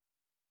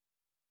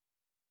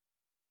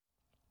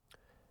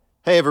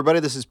Hey, everybody,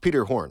 this is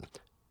Peter Horn.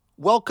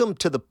 Welcome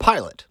to the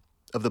pilot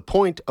of the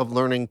Point of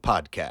Learning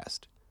podcast.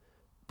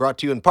 Brought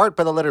to you in part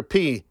by the letter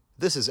P,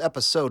 this is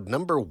episode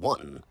number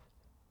 1.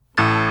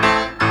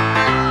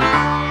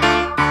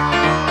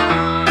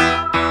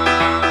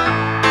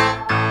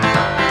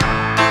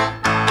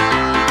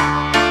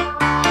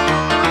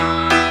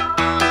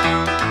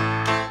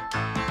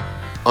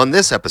 On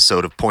this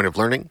episode of Point of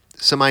Learning,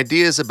 some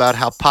ideas about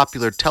how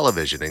popular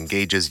television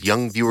engages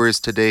young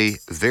viewers today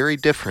very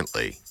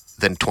differently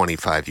than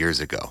 25 years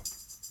ago.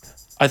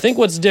 I think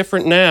what's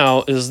different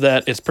now is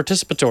that it's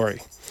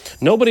participatory.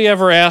 Nobody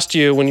ever asked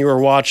you when you were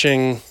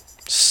watching,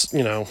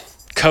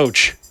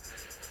 Coach,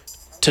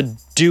 to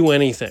do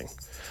anything.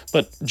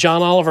 But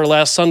John Oliver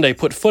last Sunday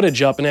put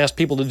footage up and asked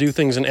people to do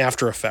things in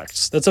After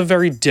Effects. That's a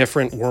very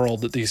different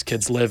world that these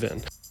kids live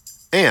in.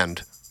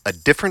 And a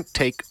different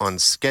take on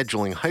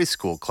scheduling high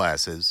school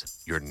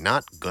classes you're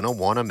not going to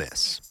want to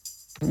miss.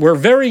 We're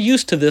very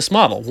used to this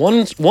model.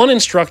 One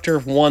instructor,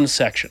 one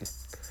section.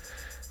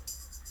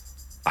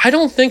 I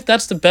don't think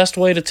that's the best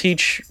way to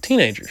teach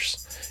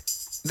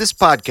teenagers. This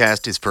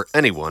podcast is for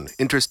anyone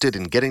interested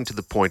in getting to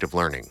the point of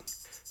learning.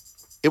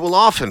 It will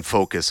often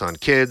focus on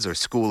kids or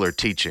school or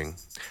teaching,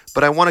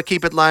 but I want to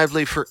keep it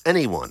lively for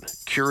anyone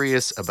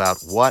curious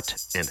about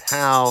what and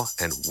how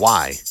and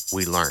why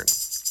we learn.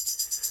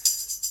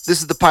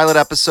 This is the pilot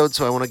episode,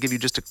 so I want to give you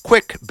just a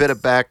quick bit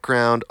of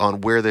background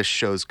on where this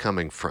show's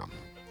coming from.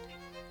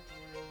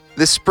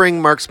 This spring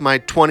marks my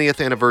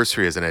 20th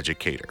anniversary as an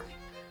educator.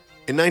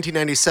 In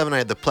 1997, I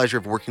had the pleasure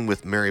of working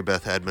with Mary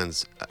Beth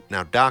Edmonds,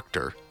 now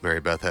Dr. Mary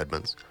Beth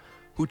Edmonds,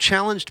 who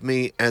challenged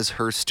me as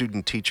her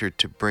student teacher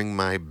to bring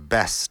my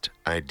best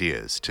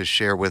ideas to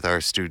share with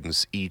our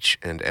students each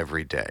and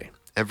every day.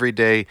 Every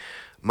day,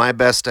 my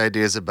best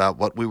ideas about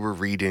what we were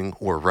reading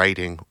or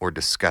writing or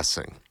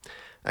discussing.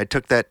 I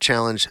took that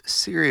challenge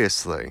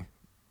seriously,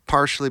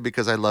 partially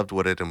because I loved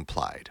what it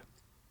implied.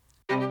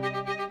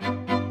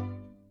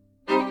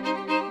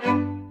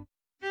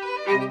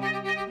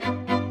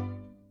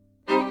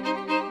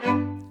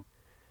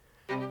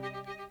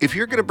 If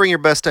you're going to bring your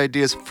best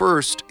ideas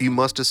first, you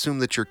must assume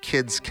that your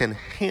kids can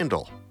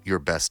handle your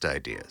best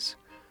ideas,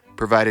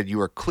 provided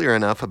you are clear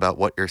enough about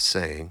what you're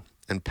saying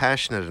and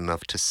passionate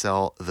enough to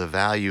sell the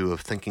value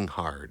of thinking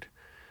hard,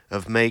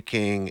 of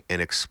making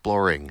and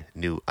exploring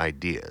new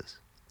ideas.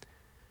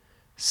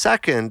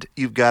 Second,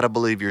 you've got to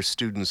believe your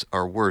students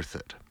are worth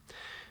it.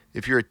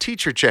 If you're a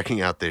teacher checking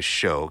out this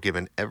show,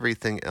 given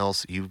everything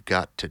else you've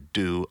got to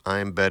do,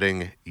 I'm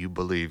betting you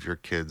believe your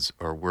kids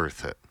are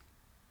worth it.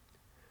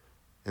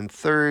 And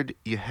third,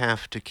 you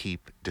have to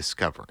keep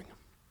discovering.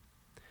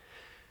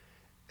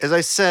 As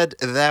I said,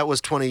 that was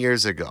 20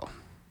 years ago.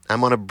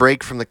 I'm on a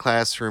break from the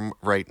classroom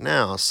right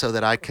now so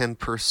that I can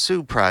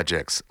pursue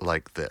projects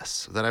like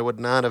this that I would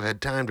not have had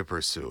time to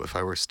pursue if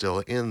I were still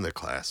in the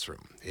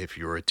classroom. If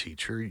you're a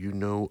teacher, you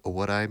know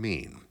what I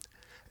mean.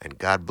 And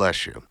God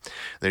bless you.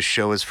 This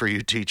show is for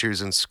you teachers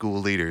and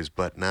school leaders,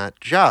 but not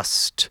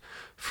just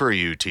for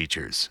you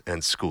teachers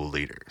and school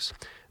leaders.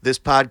 This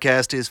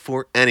podcast is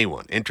for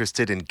anyone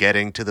interested in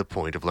getting to the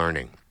point of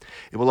learning.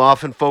 It will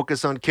often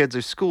focus on kids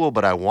or school,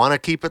 but I want to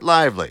keep it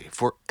lively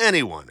for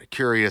anyone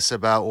curious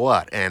about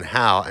what and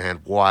how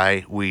and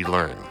why we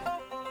learn.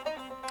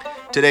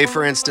 Today,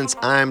 for instance,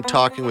 I'm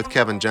talking with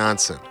Kevin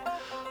Johnson.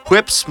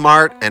 Whip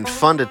smart and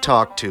fun to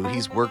talk to,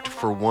 he's worked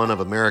for one of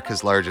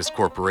America's largest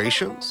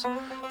corporations,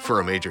 for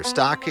a major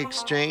stock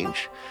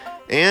exchange,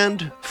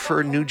 and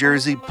for New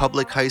Jersey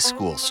public high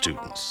school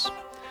students.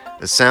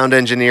 A sound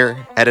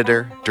engineer,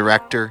 editor,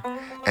 director,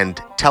 and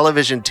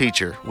television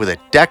teacher with a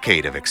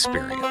decade of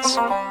experience.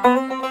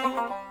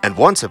 And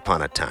once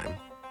upon a time,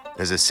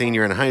 as a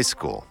senior in high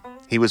school,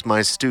 he was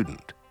my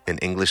student in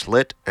English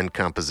Lit and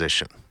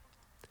Composition.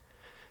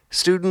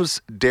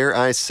 Students, dare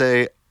I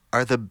say,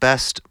 are the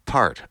best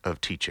part of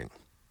teaching.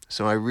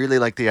 So I really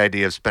like the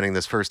idea of spending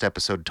this first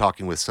episode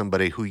talking with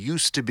somebody who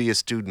used to be a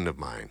student of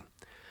mine,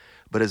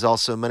 but has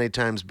also many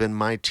times been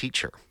my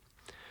teacher,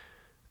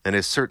 and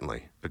is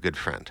certainly a good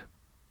friend.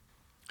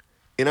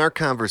 In our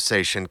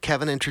conversation,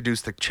 Kevin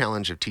introduced the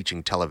challenge of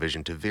teaching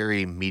television to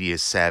very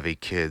media-savvy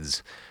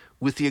kids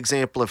with the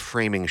example of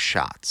framing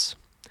shots.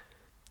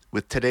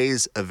 With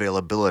today's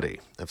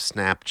availability of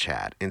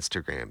Snapchat,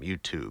 Instagram,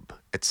 YouTube,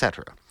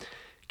 etc.,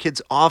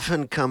 kids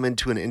often come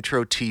into an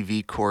intro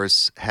TV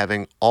course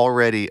having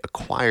already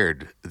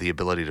acquired the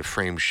ability to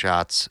frame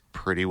shots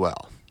pretty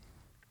well.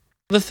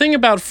 The thing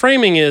about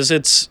framing is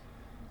it's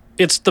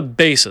the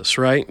basis,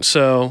 right?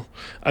 So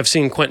I've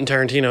seen Quentin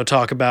Tarantino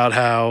talk about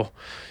how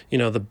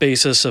the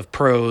basis of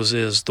prose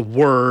is the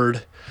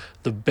word,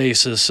 the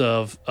basis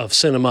of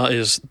cinema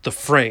is the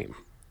frame,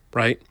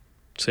 right?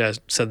 See, I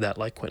said that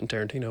like Quentin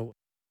Tarantino.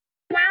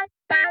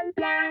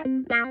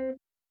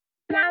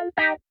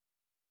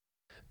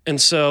 And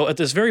so at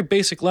this very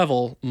basic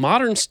level,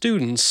 modern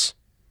students,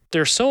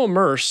 they're so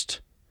immersed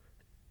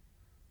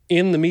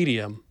in the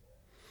medium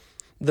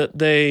that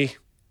they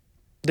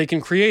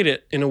can create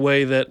it in a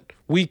way that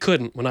we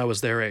couldn't when I was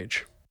their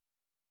age.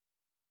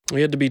 We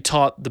had to be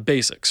taught the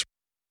basics.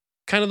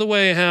 Kind of the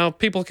way how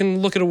people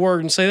can look at a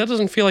word and say, that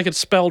doesn't feel like it's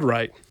spelled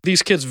right.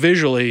 These kids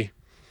visually,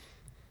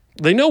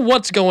 they know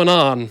what's going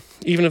on,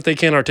 even if they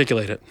can't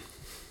articulate it.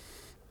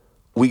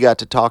 We got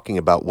to talking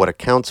about what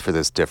accounts for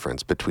this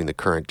difference between the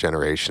current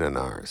generation and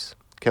ours.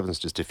 Kevin's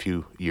just a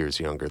few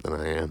years younger than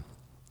I am.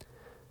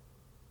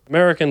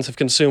 Americans have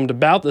consumed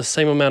about the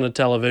same amount of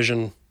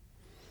television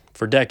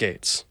for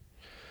decades.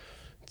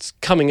 It's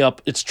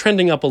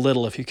trending up a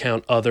little if you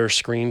count other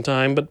screen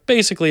time, but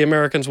basically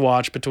Americans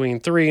watch between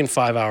 3 and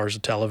 5 hours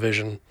of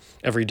television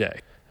every day.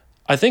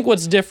 I think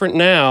what's different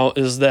now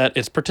is that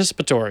it's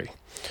participatory.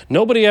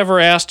 Nobody ever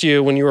asked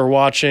you when you were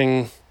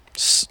watching,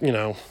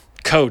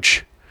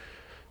 Coach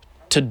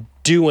to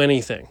do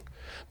anything.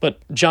 But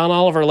John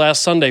Oliver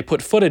last Sunday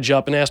put footage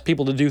up and asked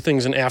people to do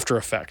things in After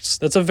Effects.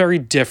 That's a very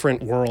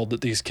different world that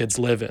these kids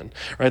live in,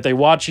 right? They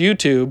watch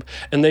YouTube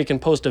and they can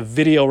post a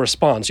video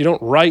response. You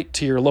don't write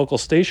to your local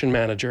station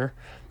manager.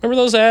 Remember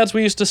those ads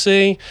we used to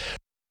see?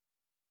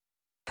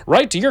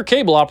 Write to your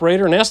cable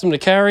operator and ask them to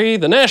carry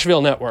the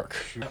Nashville network.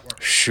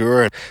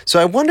 Sure. So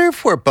I wonder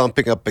if we're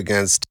bumping up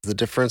against the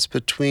difference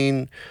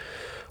between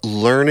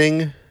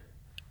learning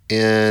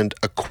and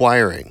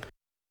acquiring.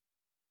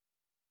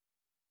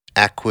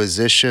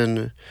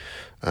 Acquisition,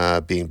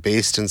 being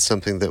based in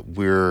something that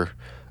we're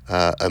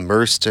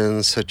immersed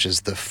in, such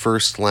as the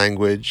first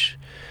language,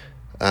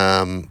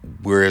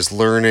 whereas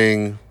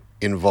learning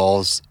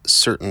involves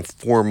certain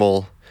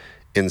formal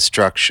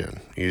instruction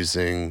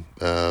using,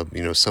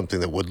 something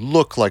that would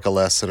look like a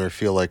lesson or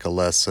feel like a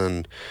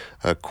lesson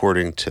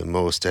according to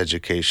most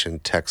education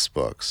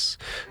textbooks.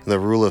 And the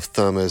rule of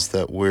thumb is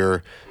that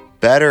we're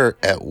better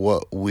at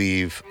what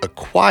we've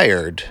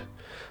acquired,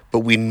 but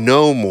we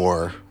know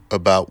more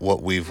about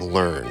what we've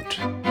learned.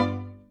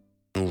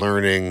 In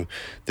learning,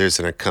 there's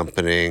an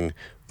accompanying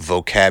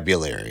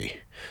vocabulary,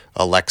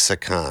 a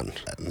lexicon.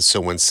 And so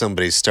when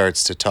somebody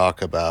starts to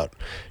talk about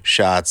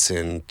shots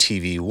in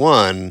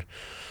TV1,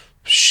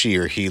 she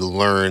or he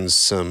learns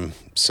some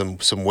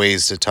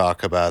ways to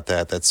talk about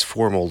that. That's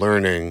formal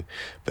learning.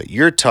 But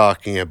you're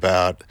talking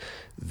about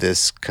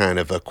this kind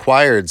of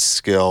acquired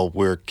skill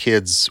where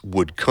kids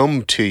would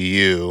come to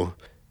you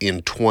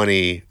in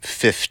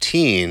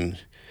 2015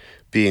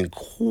 being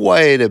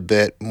quite a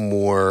bit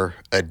more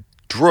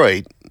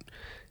adroit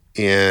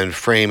in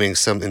framing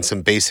in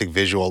some basic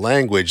visual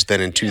language than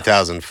in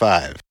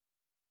 2005.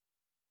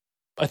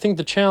 I think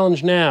the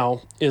challenge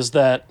now is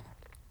that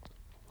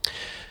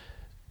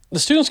the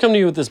students come to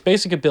you with this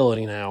basic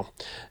ability now,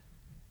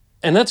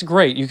 and that's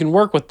great. You can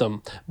work with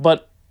them.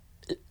 But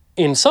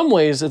in some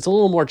ways, it's a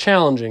little more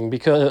challenging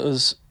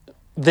because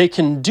they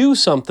can do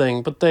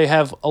something, but they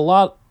have a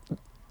lot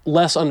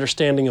less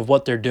understanding of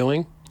what they're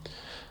doing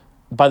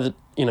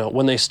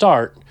when they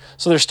start.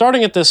 So they're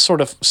starting at this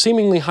sort of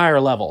seemingly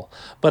higher level.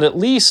 But at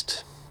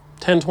least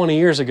 10, 20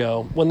 years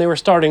ago, when they were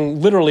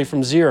starting literally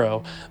from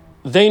zero,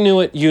 they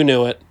knew it, you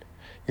knew it,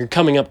 you're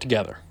coming up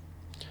together.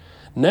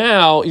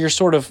 Now you're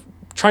sort of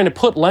trying to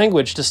put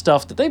language to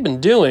stuff that they've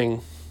been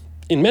doing,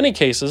 in many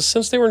cases,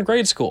 since they were in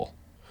grade school.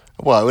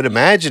 Well, I would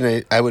imagine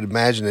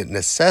it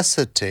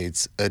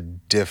necessitates a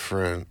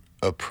different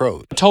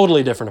approach. A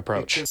totally different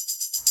approach.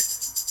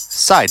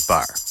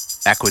 Sidebar: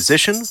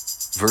 acquisition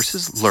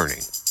versus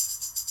learning.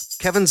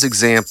 Kevin's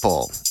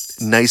example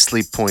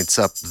nicely points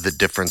up the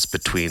difference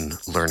between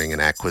learning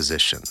and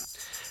acquisition.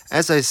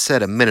 As I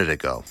said a minute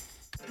ago,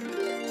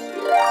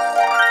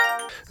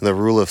 the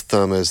rule of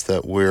thumb is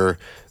that we're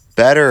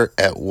better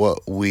at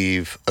what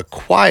we've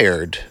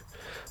acquired,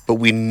 but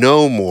we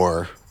know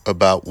more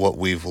about what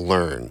we've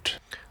learned.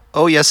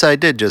 Oh yes, I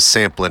did just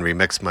sample and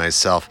remix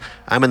myself.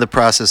 I'm in the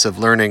process of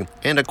learning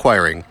and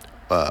acquiring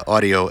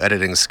audio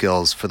editing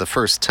skills for the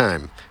first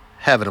time.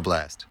 Having a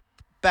blast.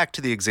 Back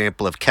to the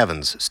example of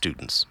Kevin's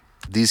students.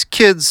 These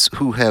kids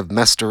who have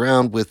messed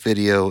around with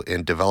video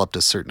and developed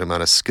a certain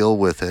amount of skill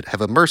with it have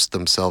immersed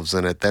themselves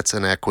in it. That's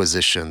an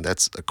acquisition.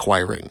 That's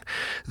acquiring.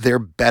 They're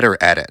better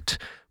at it,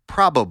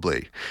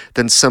 probably,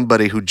 than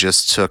somebody who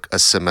just took a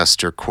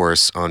semester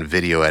course on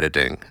video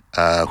editing,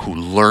 who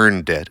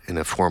learned it in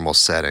a formal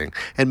setting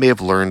and may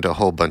have learned a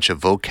whole bunch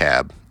of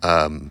vocab,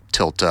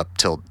 tilt up,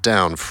 tilt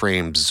down,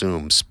 frame,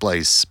 zoom,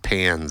 splice,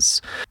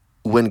 pans.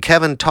 When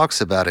Kevin talks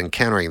about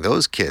encountering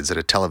those kids at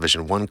a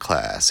Television 1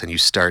 class and you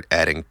start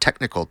adding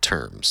technical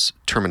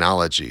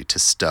terminology to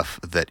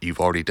stuff that you've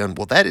already done,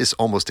 well, that is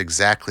almost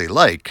exactly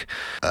like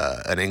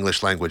an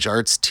English language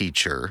arts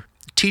teacher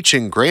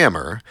teaching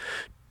grammar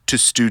to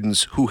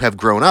students who have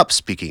grown up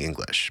speaking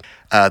English.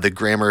 The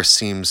grammar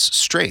seems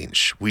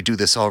strange. We do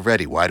this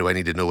already. Why do I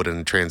need to know what an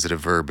intransitive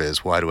verb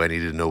is? Why do I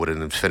need to know what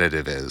an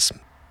infinitive is?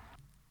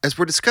 As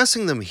we're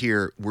discussing them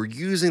here, we're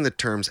using the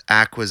terms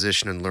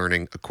acquisition and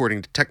learning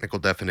according to technical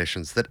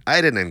definitions that I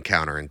didn't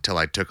encounter until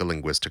I took a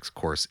linguistics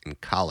course in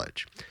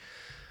college.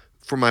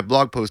 For my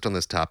blog post on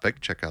this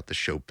topic, check out the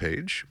show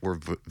page or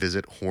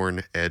visit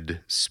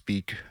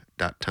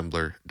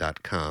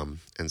hornedspeak.tumblr.com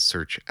and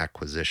search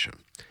acquisition.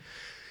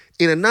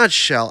 In a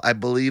nutshell, I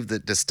believe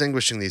that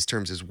distinguishing these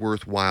terms is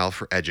worthwhile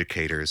for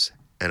educators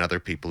and other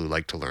people who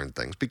like to learn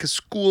things, because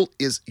school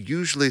is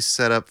usually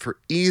set up for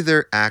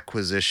either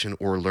acquisition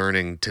or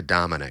learning to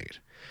dominate.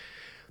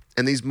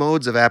 And these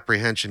modes of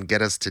apprehension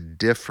get us to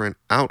different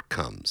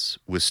outcomes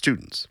with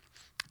students.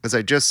 As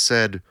I just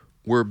said,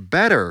 we're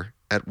better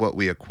at what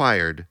we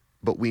acquired,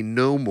 but we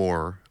know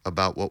more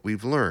about what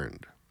we've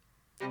learned.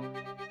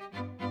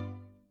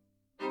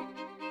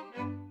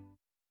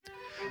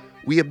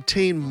 We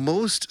obtain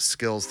most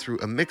skills through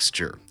a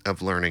mixture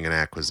of learning and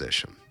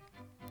acquisition.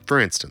 For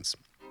instance,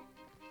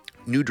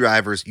 new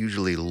drivers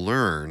usually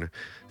learn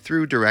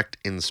through direct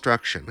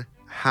instruction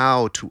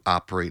how to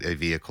operate a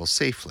vehicle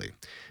safely,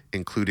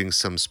 including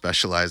some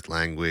specialized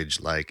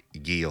language like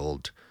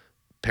yield,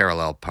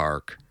 parallel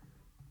park,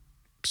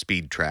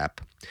 speed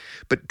trap.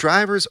 But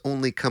drivers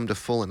only come to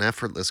full and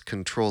effortless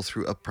control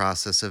through a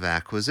process of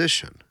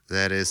acquisition.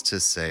 That is to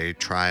say,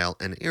 trial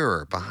and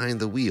error behind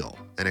the wheel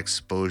and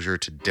exposure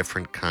to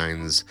different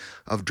kinds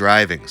of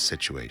driving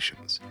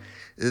situations.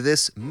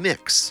 This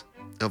mix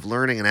of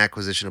learning and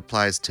acquisition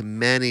applies to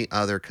many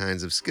other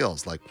kinds of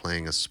skills, like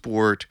playing a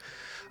sport,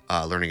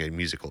 learning a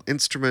musical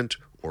instrument,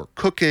 or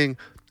cooking,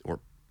 or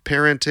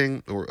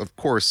parenting, or, of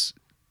course,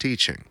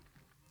 teaching.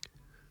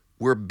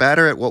 We're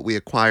better at what we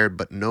acquired,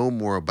 but know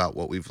more about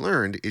what we've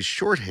learned is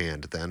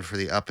shorthand, then, for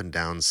the up and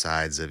down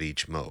sides of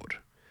each mode.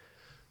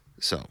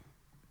 So,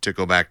 to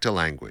go back to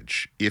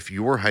language, if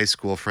your high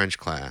school French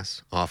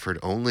class offered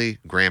only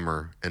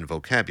grammar and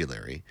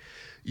vocabulary,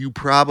 you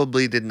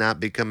probably did not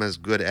become as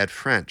good at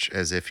French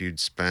as if you'd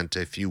spent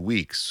a few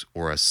weeks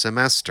or a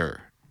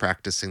semester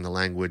practicing the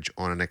language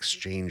on an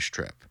exchange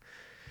trip.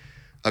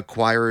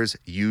 Acquirers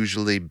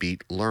usually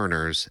beat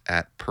learners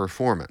at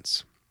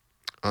performance.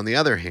 On the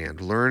other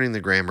hand, learning the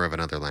grammar of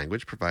another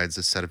language provides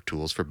a set of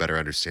tools for better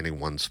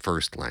understanding one's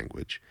first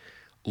language.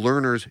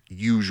 Learners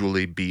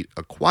usually beat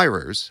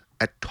acquirers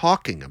at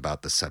talking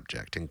about the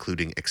subject,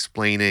 including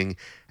explaining,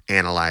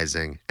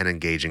 analyzing, and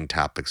engaging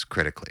topics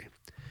critically.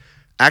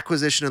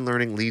 Acquisition and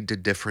learning lead to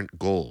different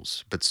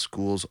goals, but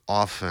schools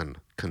often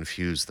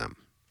confuse them.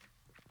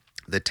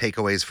 The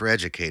takeaways for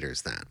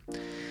educators, then.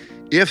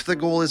 If the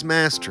goal is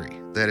mastery,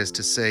 that is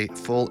to say,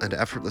 full and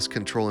effortless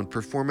control and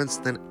performance,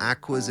 then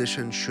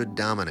acquisition should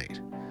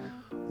dominate.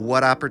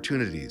 What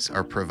opportunities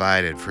are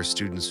provided for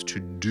students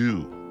to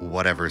do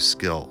whatever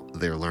skill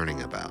they're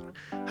learning about?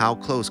 How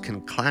close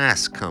can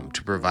class come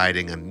to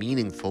providing a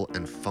meaningful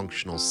and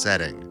functional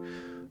setting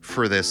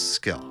for this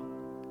skill?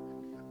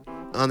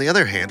 On the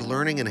other hand,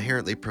 learning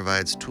inherently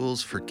provides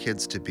tools for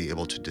kids to be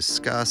able to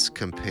discuss,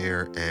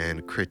 compare,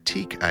 and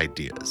critique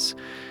ideas.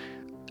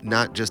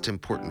 Not just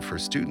important for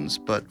students,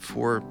 but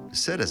for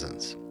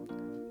citizens.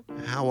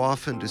 How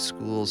often do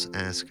schools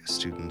ask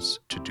students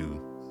to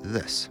do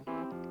this?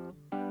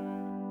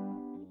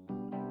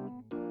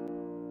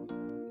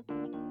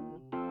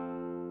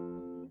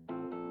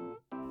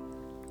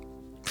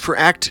 For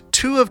Act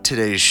 2 of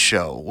today's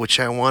show, which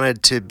I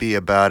wanted to be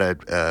about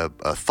a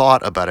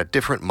thought about a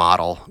different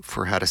model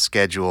for how to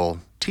schedule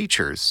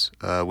teachers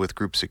with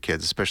groups of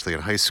kids, especially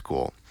in high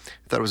school,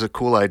 I thought it was a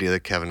cool idea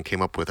that Kevin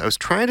came up with. I was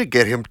trying to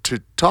get him to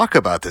talk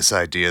about this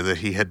idea that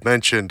he had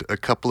mentioned a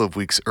couple of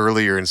weeks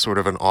earlier in sort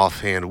of an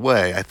offhand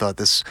way. I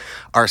thought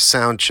our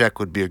sound check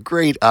would be a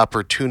great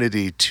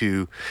opportunity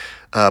to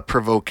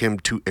provoke him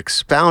to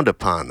expound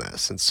upon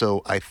this. And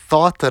so I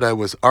thought that I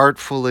was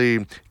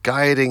artfully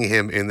guiding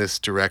him in this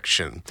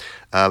direction.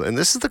 And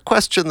this is the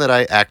question that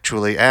I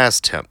actually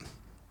asked him.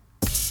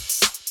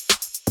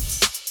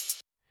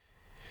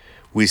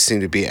 We seem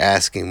to be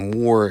asking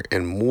more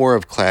and more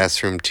of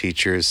classroom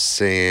teachers,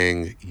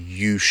 saying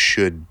you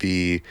should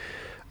be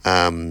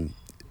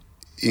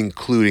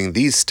including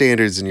these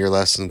standards in your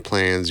lesson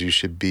plans, you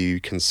should be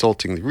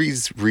consulting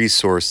these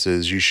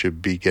resources, you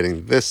should be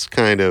getting this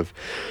kind of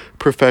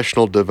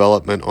professional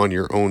development on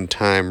your own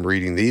time,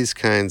 reading these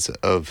kinds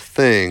of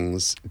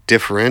things,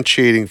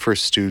 differentiating for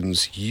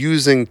students,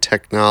 using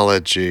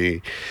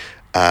technology,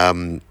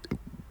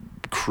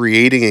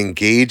 creating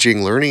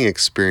engaging learning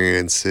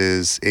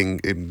experiences, in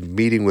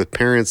meeting with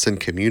parents and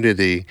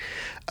community.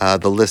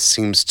 The list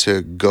seems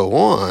to go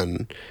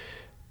on.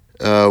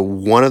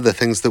 One of the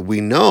things that we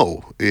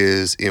know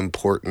is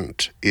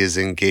important is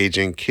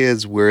engaging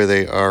kids where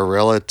they are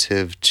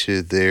relative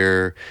to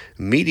their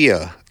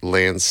media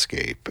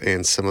landscape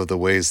and some of the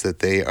ways that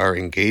they are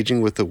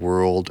engaging with the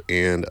world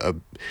and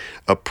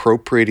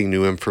appropriating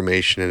new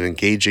information and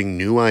engaging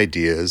new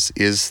ideas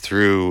is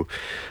through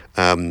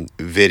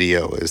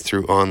video, is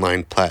through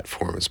online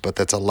platforms. But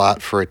that's a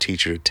lot for a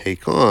teacher to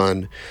take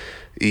on.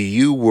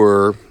 You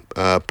were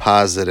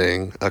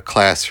positing a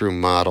classroom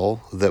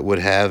model that would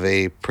have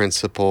a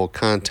principal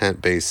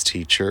content-based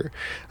teacher,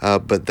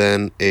 but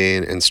then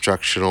an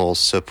instructional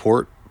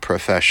support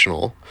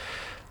professional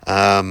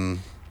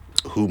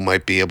who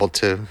might be able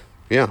to,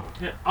 Yeah,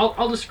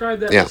 I'll describe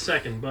that in a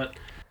second, but...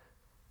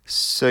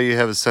 So you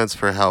have a sense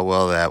for how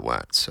well that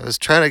went. So I was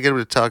trying to get him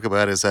to talk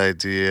about his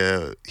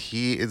idea.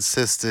 He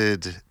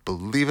insisted,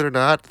 believe it or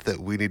not, that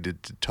we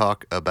needed to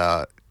talk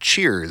about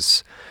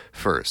Cheers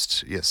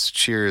first. Yes,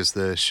 Cheers,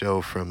 the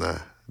show from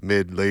the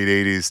late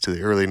 80s to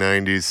the early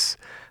 90s.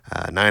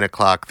 9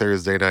 o'clock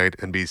Thursday night,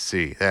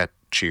 NBC.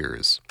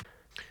 Cheers.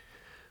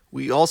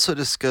 We also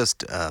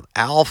discussed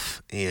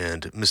Alf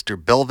and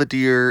Mr.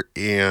 Belvedere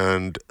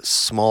and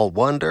Small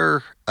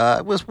Wonder.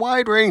 It was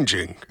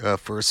wide-ranging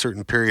for a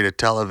certain period of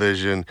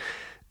television.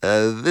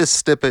 This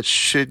snippet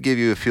should give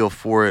you a feel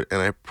for it,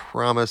 and I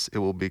promise it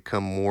will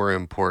become more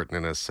important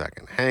in a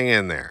second. Hang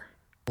in there.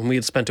 When we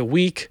had spent a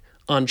week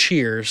on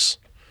Cheers,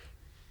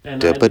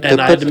 and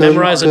I had to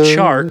memorize a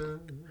chart.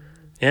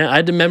 Yeah, I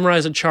had to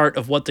memorize a chart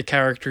of what the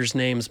characters'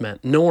 names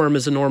meant. Norm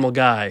is a normal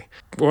guy.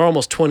 We're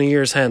almost 20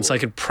 years hence. I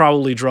could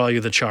probably draw you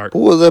the chart.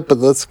 Well, but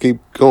let's keep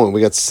going.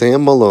 We got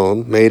Sam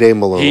Malone, Mayday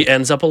Malone. He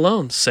ends up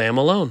alone. Sam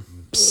Malone.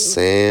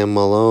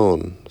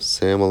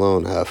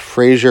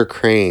 Fraser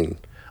Crane.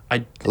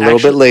 A little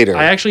bit later.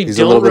 I actually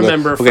don't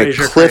remember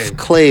Fraser Cliff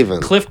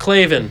Clavin. Cliff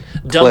Clavin.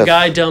 Dumb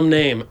guy, dumb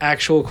name.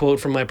 Actual quote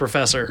from my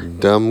professor.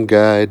 Dumb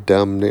guy,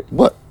 dumb name.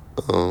 What?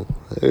 Oh,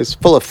 it's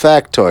full of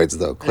factoids,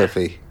 though,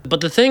 Cliffy.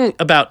 But the thing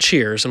about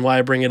Cheers and why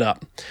I bring it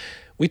up,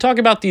 we talk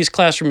about these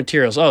classroom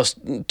materials. Oh,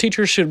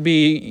 teachers should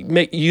be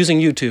using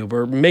YouTube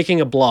or making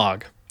a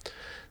blog.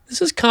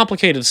 This is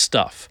complicated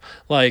stuff.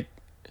 Like,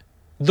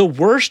 the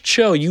worst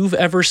show you've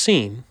ever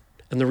seen,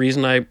 and the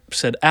reason I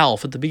said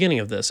Alf at the beginning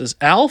of this, is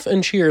Alf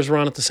and Cheers were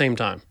on at the same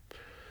time.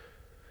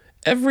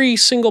 Every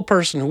single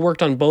person who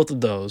worked on both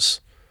of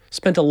those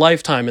spent a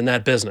lifetime in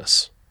that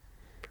business.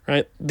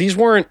 Right? These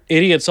weren't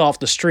idiots off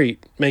the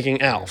street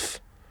making Alf.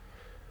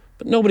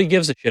 But nobody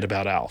gives a shit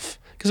about Alf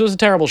because it was a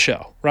terrible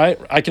show, right?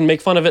 I can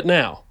make fun of it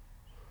now.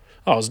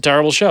 Oh, it was a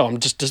terrible show. I'm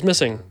just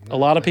dismissing a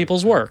lot of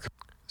people's work.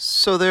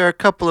 So there are a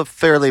couple of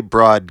fairly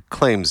broad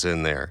claims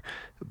in there.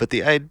 But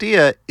the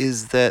idea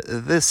is that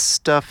this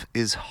stuff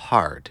is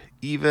hard.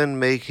 Even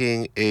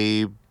making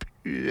a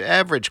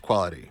average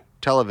quality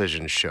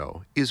television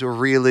show is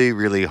really,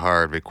 really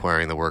hard,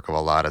 requiring the work of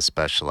a lot of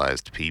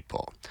specialized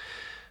people.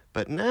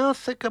 But now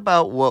think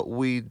about what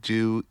we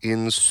do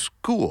in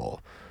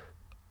school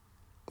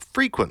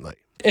frequently.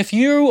 If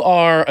you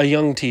are a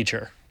young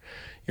teacher,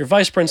 your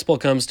vice principal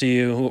comes to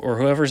you, or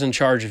whoever's in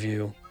charge of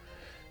you,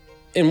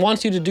 and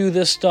wants you to do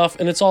this stuff,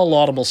 and it's all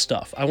laudable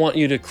stuff. I want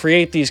you to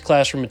create these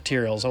classroom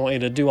materials. I want you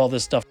to do all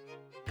this stuff.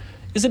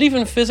 Is it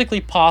even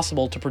physically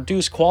possible to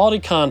produce quality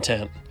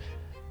content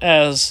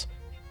as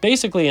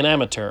basically an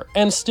amateur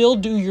and still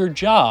do your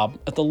job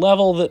at the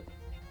level that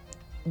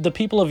the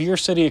people of your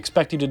city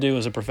expect you to do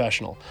as a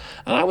professional?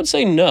 And I would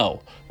say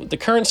no. The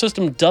current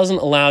system doesn't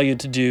allow you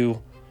to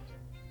do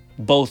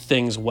both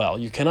things well.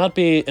 You cannot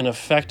be an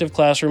effective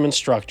classroom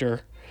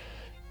instructor,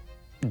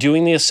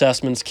 doing the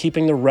assessments,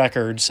 keeping the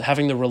records,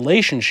 having the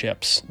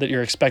relationships that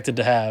you're expected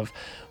to have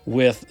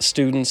with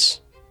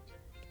students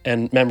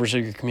and members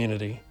of your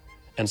community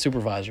and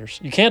supervisors.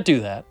 You can't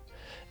do that.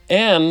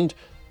 And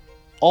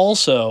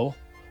also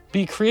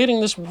be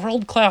creating this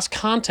world-class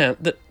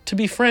content that, to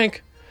be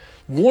frank,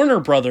 Warner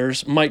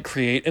Brothers might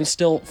create and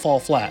still fall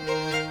flat.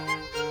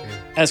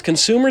 As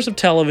consumers of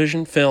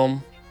television,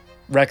 film,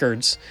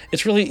 records,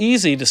 it's really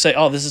easy to say,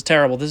 oh, this is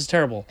terrible, this is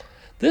terrible.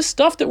 This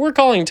stuff that we're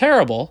calling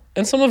terrible,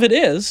 and some of it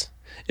is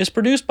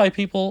produced by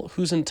people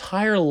whose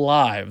entire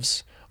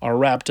lives are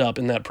wrapped up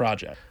in that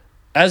project.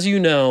 As you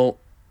know,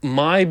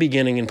 my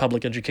beginning in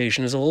public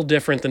education is a little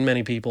different than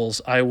many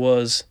people's. I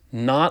was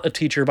not a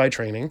teacher by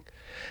training,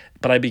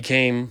 but I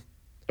became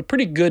a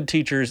pretty good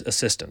teacher's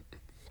assistant.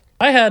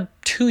 I had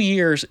 2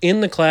 years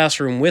in the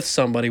classroom with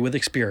somebody with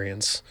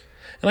experience,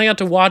 and I got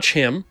to watch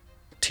him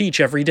teach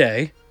every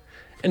day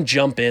and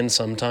jump in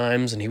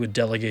sometimes, and he would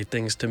delegate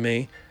things to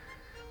me.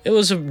 It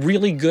was a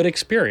really good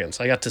experience.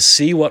 I got to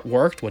see what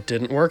worked, what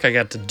didn't work. I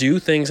got to do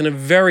things in a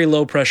very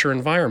low-pressure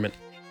environment.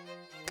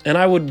 And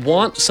I would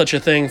want such a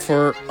thing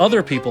for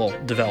other people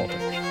developing.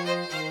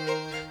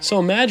 So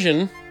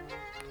imagine,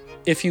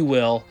 if you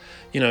will,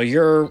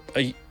 you're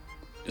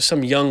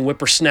some young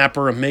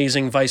whippersnapper,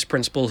 amazing vice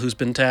principal who's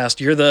been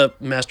tasked. You're the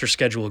master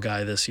schedule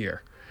guy this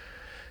year.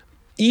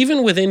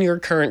 Even within your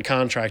current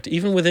contract,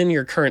 even within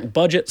your current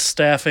budget,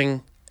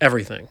 staffing,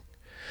 everything,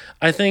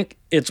 I think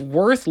it's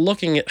worth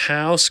looking at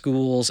how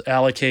schools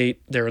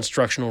allocate their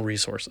instructional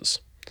resources.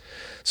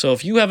 So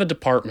if you have a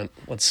department,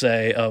 let's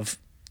say, of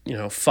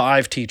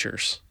 5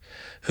 teachers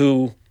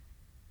who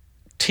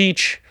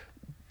teach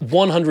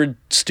 100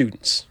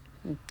 students,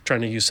 I'm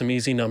trying to use some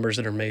easy numbers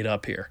that are made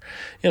up here.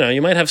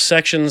 You might have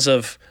sections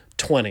of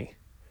 20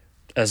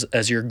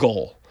 as your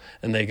goal,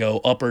 and they go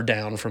up or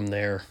down from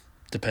there,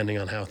 depending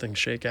on how things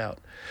shake out.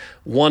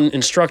 One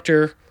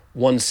instructor,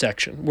 one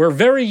section. We're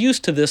very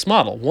used to this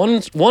model.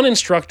 One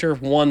instructor,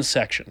 one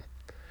section.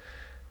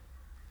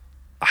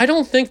 I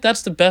don't think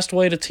that's the best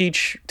way to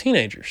teach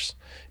teenagers.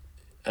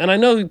 And I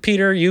know,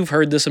 Peter, you've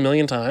heard this a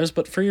million times,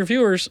 but for your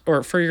viewers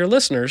or for your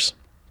listeners,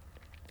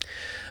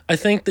 I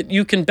think that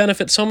you can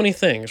benefit so many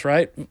things,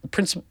 right?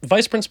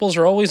 Vice principals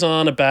are always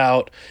on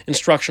about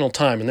instructional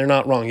time, and they're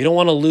not wrong. You don't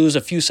want to lose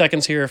a few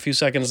seconds here, a few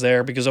seconds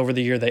there, because over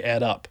the year they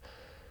add up.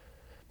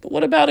 But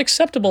what about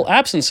acceptable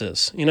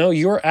absences?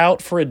 You're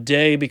out for a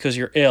day because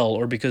you're ill,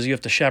 or because you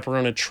have to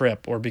chaperone a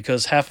trip, or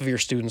because half of your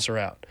students are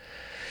out.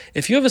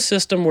 If you have a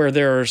system where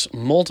there's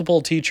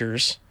multiple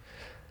teachers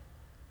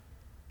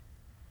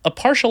a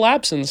partial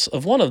absence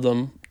of one of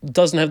them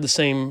doesn't have the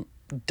same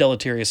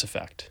deleterious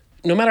effect.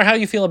 No matter how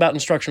you feel about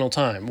instructional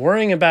time,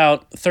 worrying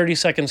about 30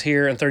 seconds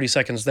here and 30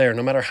 seconds there,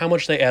 no matter how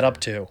much they add up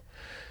to,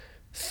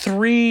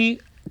 3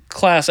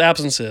 class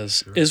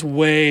absences is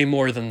way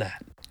more than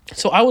that.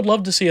 So I would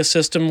love to see a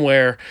system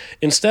where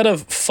instead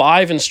of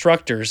 5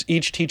 instructors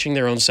each teaching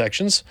their own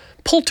sections,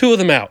 pull 2 of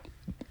them out.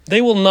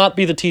 They will not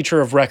be the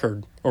teacher of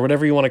record, or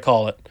whatever you want to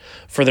call it,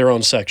 for their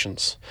own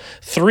sections.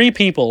 3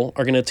 people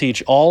are going to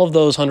teach all of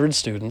those 100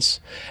 students,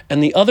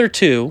 and the other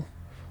 2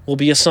 will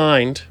be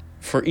assigned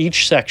for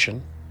each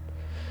section,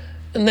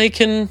 and they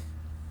can,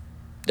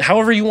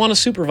 however you want to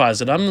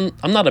supervise it. I'm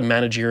not a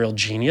managerial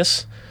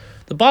genius.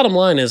 The bottom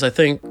line is, I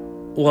think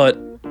what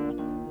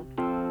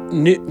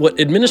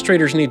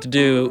administrators need to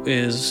do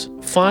is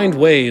find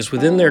ways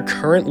within their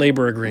current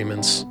labor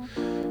agreements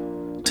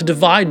to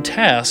divide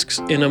tasks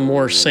in a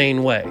more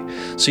sane way.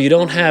 So you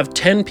don't have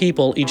 10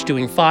 people each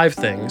doing 5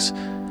 things,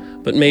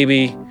 but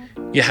maybe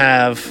you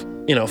have,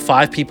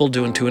 5 people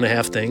doing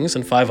 2.5 things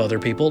and 5 other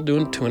people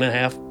doing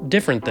 2.5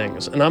 different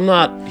things. And I'm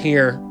not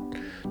here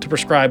to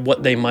prescribe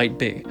what they might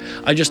be.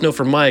 I just know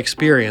from my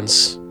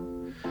experience,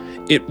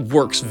 it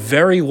works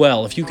very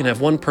well if you can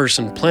have one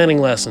person planning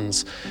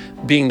lessons,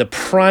 being the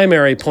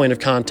primary point of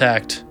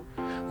contact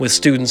with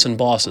students and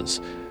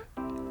bosses,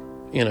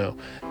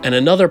 and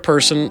another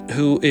person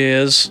who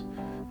is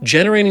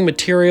generating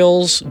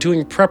materials,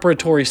 doing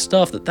preparatory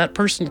stuff that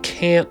person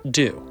can't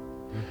do,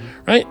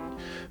 right?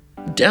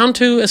 Down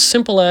to as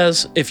simple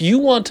as, if you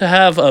want to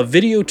have a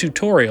video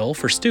tutorial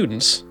for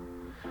students,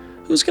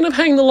 who's going to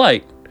hang the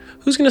light?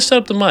 Who's going to set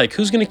up the mic?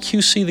 Who's going to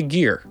QC the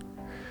gear?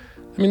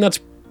 I mean,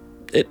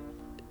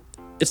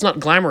 it's not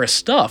glamorous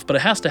stuff, but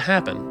it has to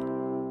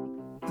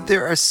happen.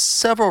 There are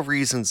several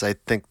reasons I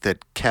think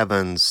that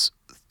Kevin's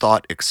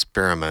thought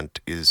experiment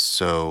is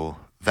so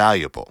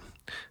valuable.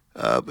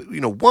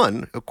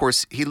 One, of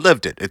course, he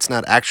lived it. It's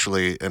not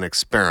actually an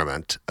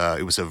experiment.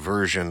 It was a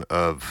version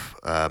of,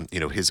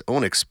 his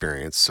own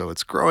experience. So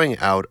it's growing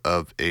out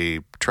of a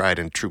tried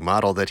and true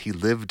model that he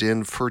lived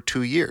in for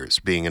 2 years,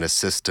 being an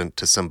assistant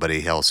to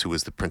somebody else who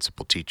was the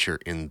principal teacher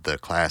in the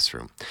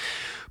classroom.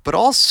 But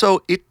also,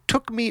 it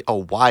took me a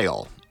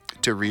while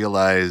to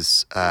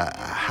realize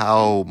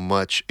how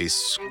much a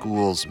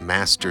school's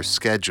master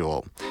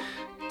schedule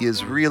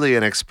is really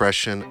an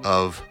expression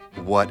of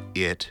what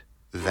it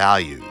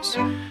values.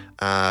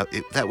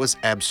 That was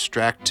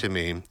abstract to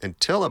me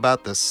until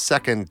about the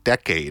second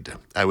decade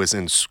I was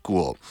in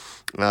school.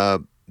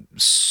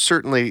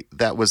 Certainly,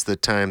 that was the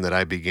time that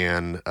I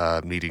began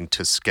needing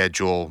to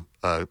schedule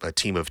a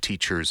team of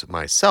teachers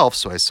myself,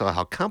 so I saw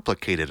how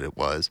complicated it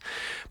was.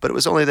 But it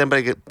was only then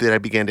that I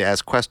began to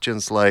ask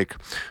questions like,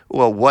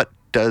 well, what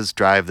does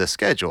drive the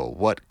schedule?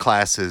 What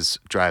classes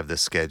drive the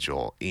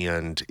schedule?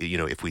 And,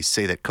 if we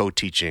say that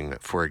co-teaching,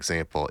 for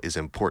example, is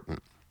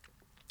important,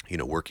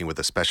 working with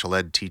a special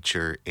ed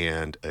teacher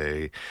and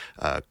a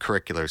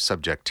curricular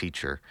subject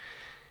teacher,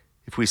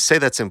 if we say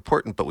that's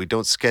important, but we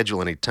don't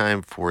schedule any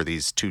time for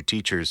these 2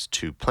 teachers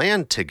to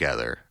plan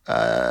together,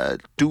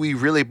 do we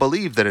really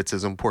believe that it's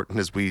as important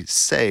as we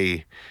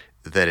say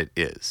that it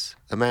is?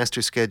 A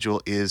master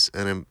schedule is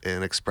an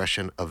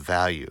expression of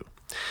value.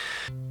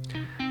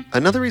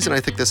 Another reason I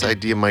think this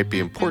idea might be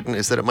important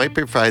is that it might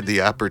provide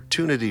the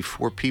opportunity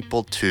for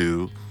people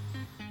to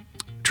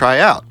try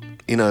out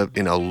in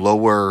a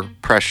lower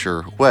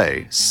pressure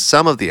way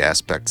some of the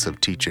aspects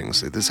of teaching.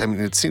 So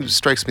it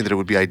strikes me that it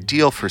would be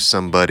ideal for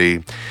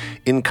somebody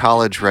in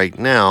college right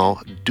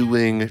now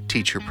doing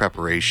teacher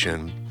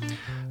preparation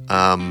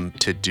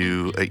to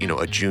do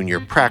a junior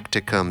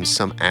practicum,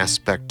 some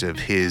aspect of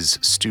his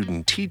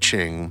student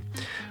teaching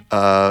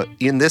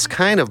in this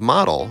kind of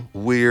model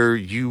where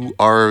you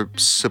are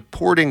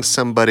supporting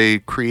somebody,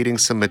 creating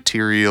some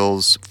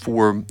materials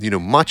for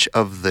much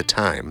of the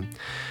time.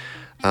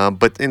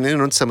 But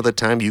in some of the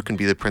time you can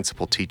be the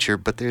principal teacher,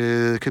 but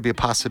there could be a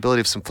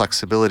possibility of some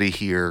flexibility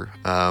here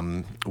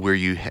where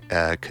you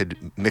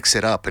could mix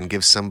it up and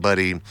give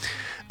somebody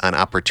an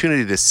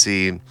opportunity to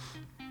see,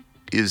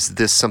 is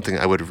this something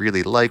I would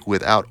really like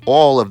without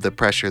all of the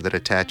pressure that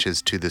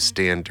attaches to the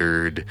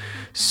standard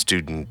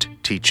student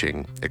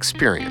teaching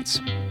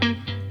experience?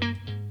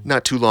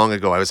 Not too long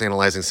ago, I was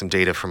analyzing some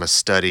data from a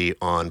study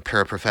on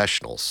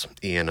paraprofessionals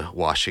in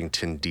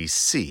Washington,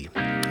 D.C.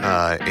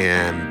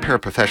 And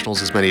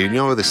paraprofessionals, as many of you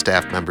know, are the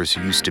staff members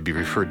who used to be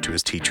referred to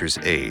as teachers'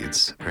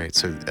 aides, right?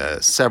 So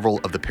several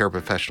of the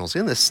paraprofessionals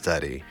in this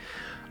study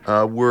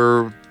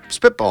were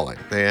spitballing.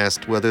 They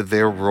asked whether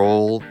their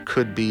role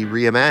could be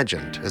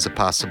reimagined as a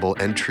possible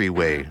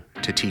entryway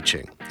to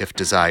teaching, if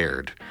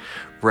desired,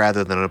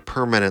 rather than a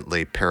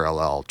permanently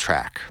parallel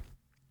track.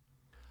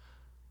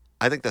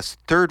 I think the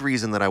third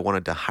reason that I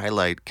wanted to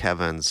highlight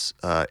Kevin's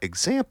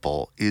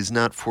example is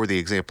not for the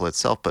example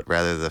itself, but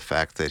rather the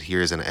fact that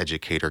here's an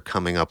educator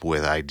coming up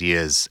with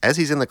ideas as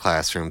he's in the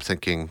classroom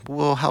thinking,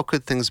 well, how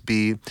could things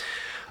be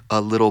a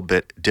little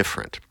bit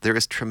different. There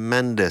is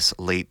tremendous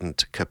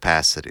latent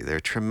capacity. There are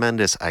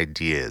tremendous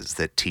ideas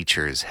that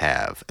teachers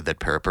have, that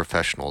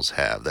paraprofessionals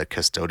have, that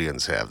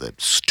custodians have,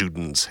 that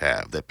students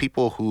have, that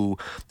people who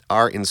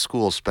are in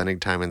school,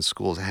 spending time in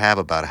schools, have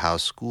about how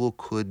school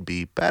could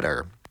be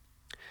better,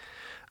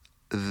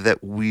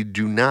 that we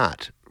do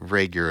not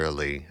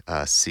regularly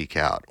seek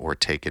out or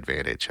take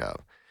advantage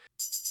of.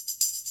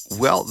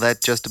 Well,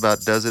 that just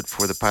about does it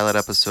for the pilot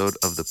episode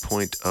of the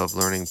Point of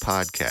Learning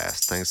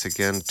podcast. Thanks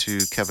again to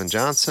Kevin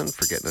Johnson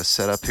for getting us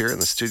set up here in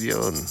the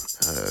studio and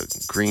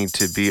agreeing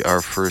to be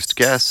our first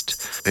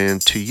guest,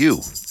 and to you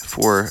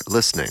for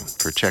listening,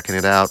 for checking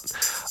it out.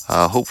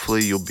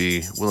 Hopefully you'll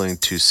be willing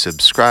to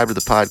subscribe to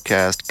the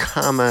podcast,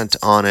 comment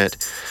on it,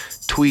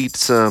 tweet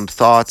some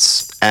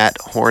thoughts at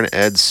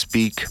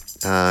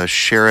HornEdSpeak,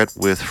 share it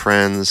with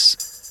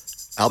friends.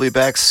 I'll be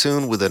back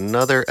soon with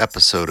another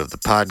episode of the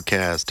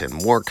podcast and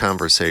more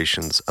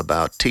conversations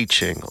about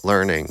teaching,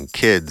 learning,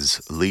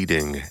 kids,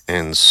 leading,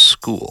 and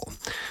school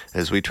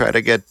as we try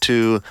to get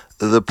to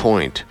the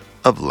point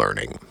of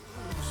learning.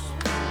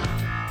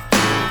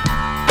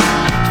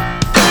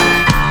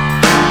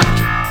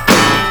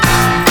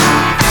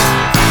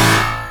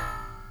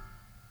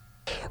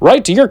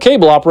 Write to your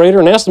cable operator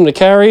and ask them to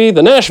carry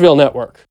the Nashville network.